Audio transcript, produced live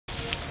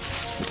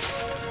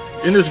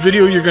In this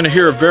video, you're going to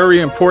hear a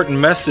very important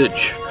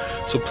message.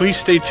 So please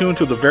stay tuned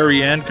to the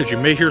very end because you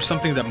may hear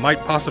something that might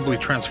possibly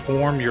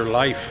transform your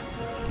life.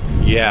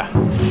 Yeah.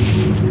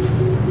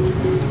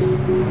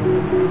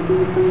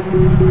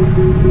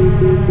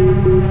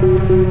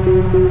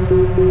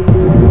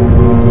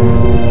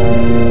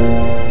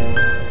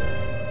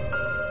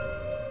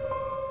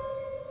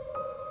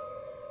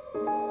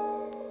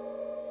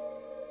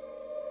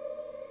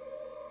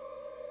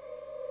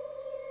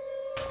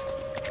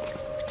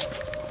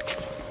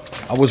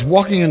 I was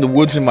walking in the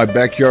woods in my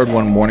backyard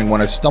one morning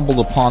when I stumbled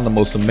upon the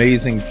most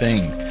amazing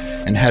thing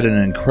and had an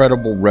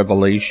incredible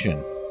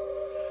revelation.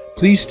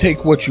 Please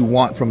take what you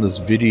want from this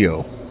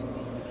video.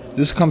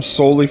 This comes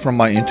solely from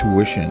my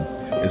intuition.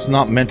 It's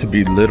not meant to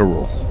be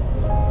literal.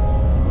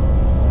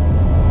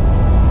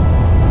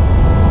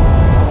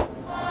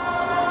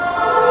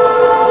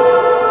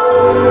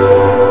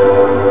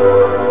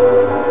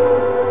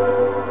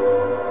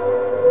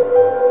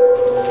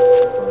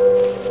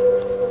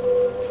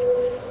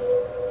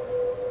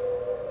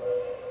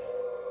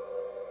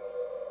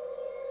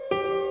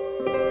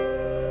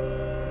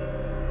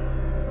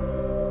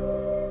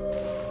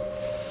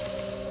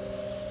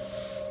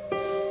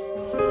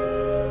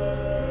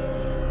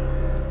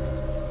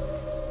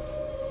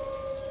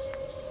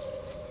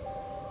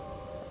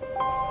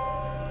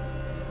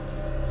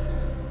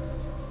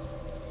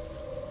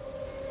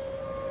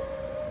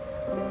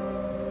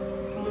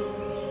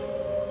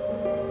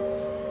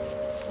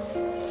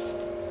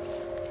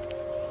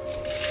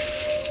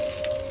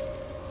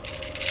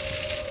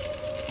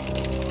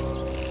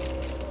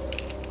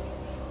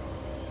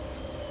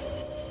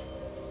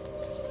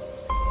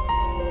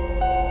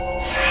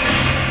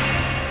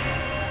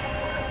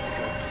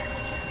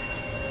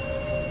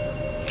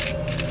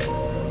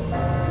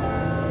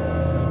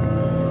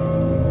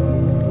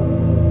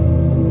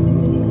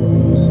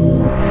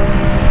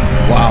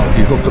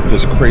 He hooked up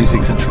this crazy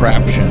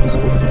contraption.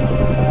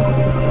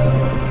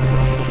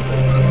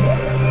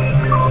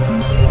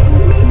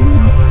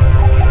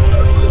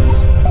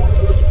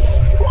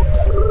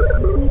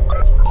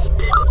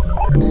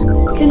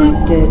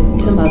 Connected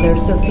to Mother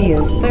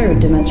Sophia's third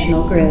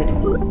dimensional grid.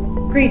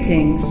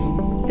 Greetings.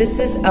 This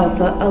is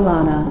Alpha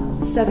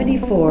Alana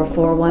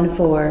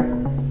 74414.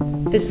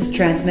 This is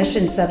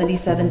transmission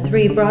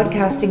 773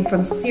 broadcasting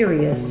from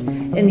Sirius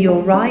in the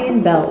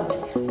Orion Belt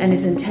and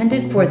is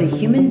intended for the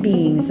human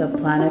beings of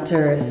planet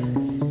Earth.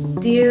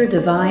 Dear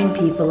divine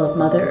people of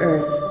Mother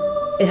Earth,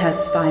 it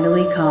has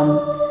finally come.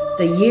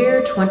 The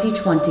year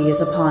 2020 is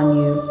upon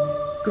you.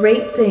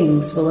 Great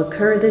things will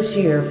occur this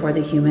year for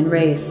the human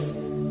race.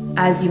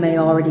 As you may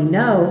already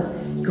know,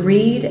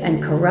 greed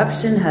and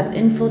corruption have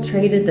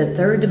infiltrated the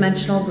third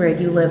dimensional grid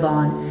you live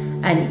on,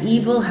 and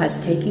evil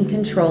has taken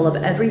control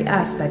of every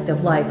aspect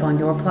of life on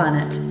your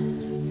planet.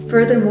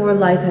 Furthermore,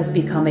 life has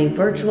become a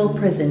virtual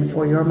prison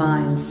for your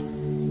minds.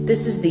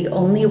 This is the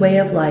only way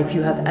of life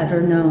you have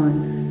ever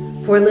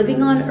known. For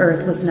living on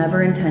Earth was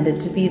never intended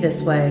to be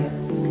this way.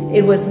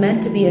 It was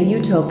meant to be a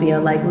utopia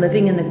like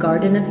living in the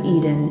Garden of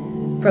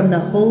Eden from the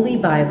Holy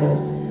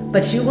Bible,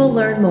 but you will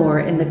learn more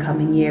in the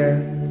coming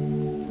year.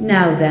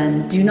 Now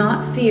then, do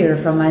not fear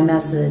from my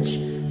message,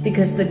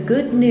 because the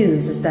good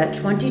news is that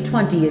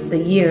 2020 is the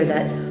year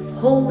that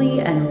holy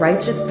and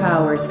righteous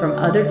powers from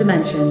other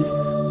dimensions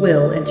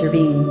will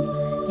intervene.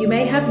 You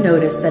may have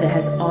noticed that it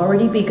has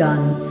already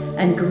begun,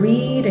 and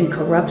greed and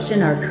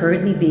corruption are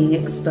currently being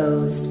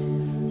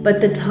exposed.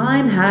 But the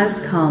time has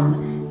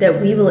come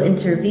that we will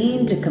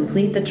intervene to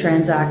complete the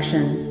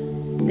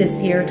transaction.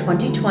 This year,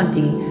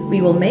 2020,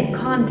 we will make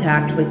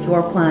contact with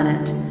your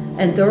planet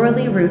and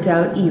thoroughly root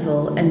out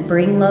evil and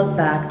bring love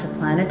back to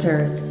planet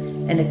Earth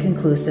in a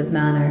conclusive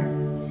manner.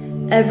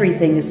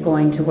 Everything is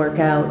going to work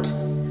out.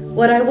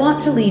 What I want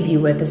to leave you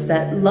with is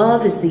that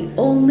love is the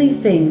only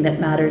thing that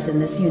matters in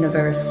this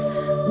universe.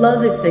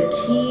 Love is the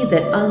key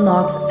that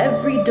unlocks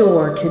every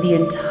door to the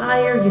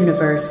entire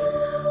universe,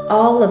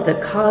 all of the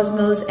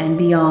cosmos and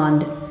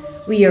beyond.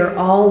 We are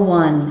all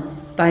one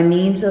by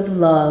means of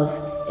love,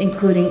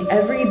 including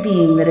every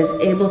being that is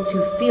able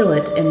to feel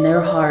it in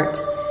their heart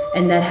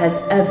and that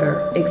has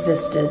ever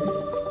existed.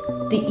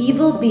 The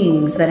evil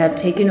beings that have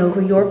taken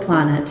over your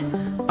planet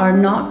are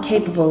not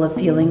capable of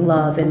feeling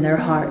love in their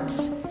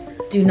hearts.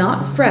 Do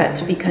not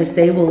fret, because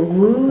they will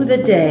woo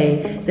the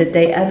day that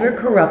they ever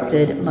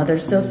corrupted Mother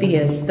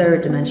Sophia's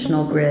third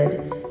dimensional grid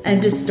and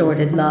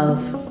distorted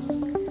love.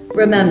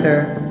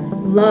 Remember,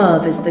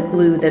 love is the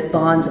glue that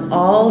bonds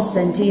all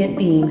sentient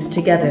beings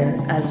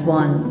together as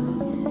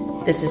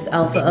one. This is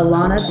Alpha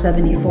Alana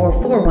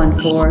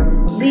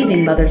 74414,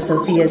 leaving Mother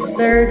Sophia's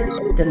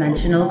third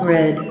dimensional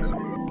grid.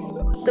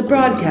 The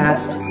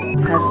broadcast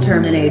has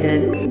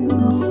terminated.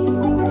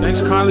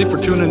 Thanks kindly for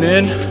tuning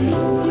in.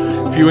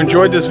 If you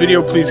enjoyed this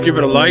video, please give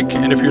it a like,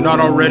 and if you're not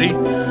already,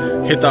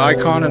 hit the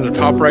icon in the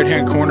top right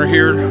hand corner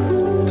here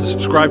to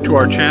subscribe to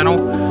our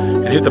channel,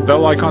 and hit the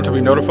bell icon to be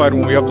notified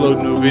when we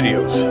upload new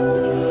videos.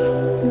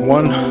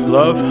 One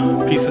love,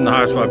 peace in the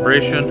highest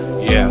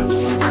vibration. Yeah.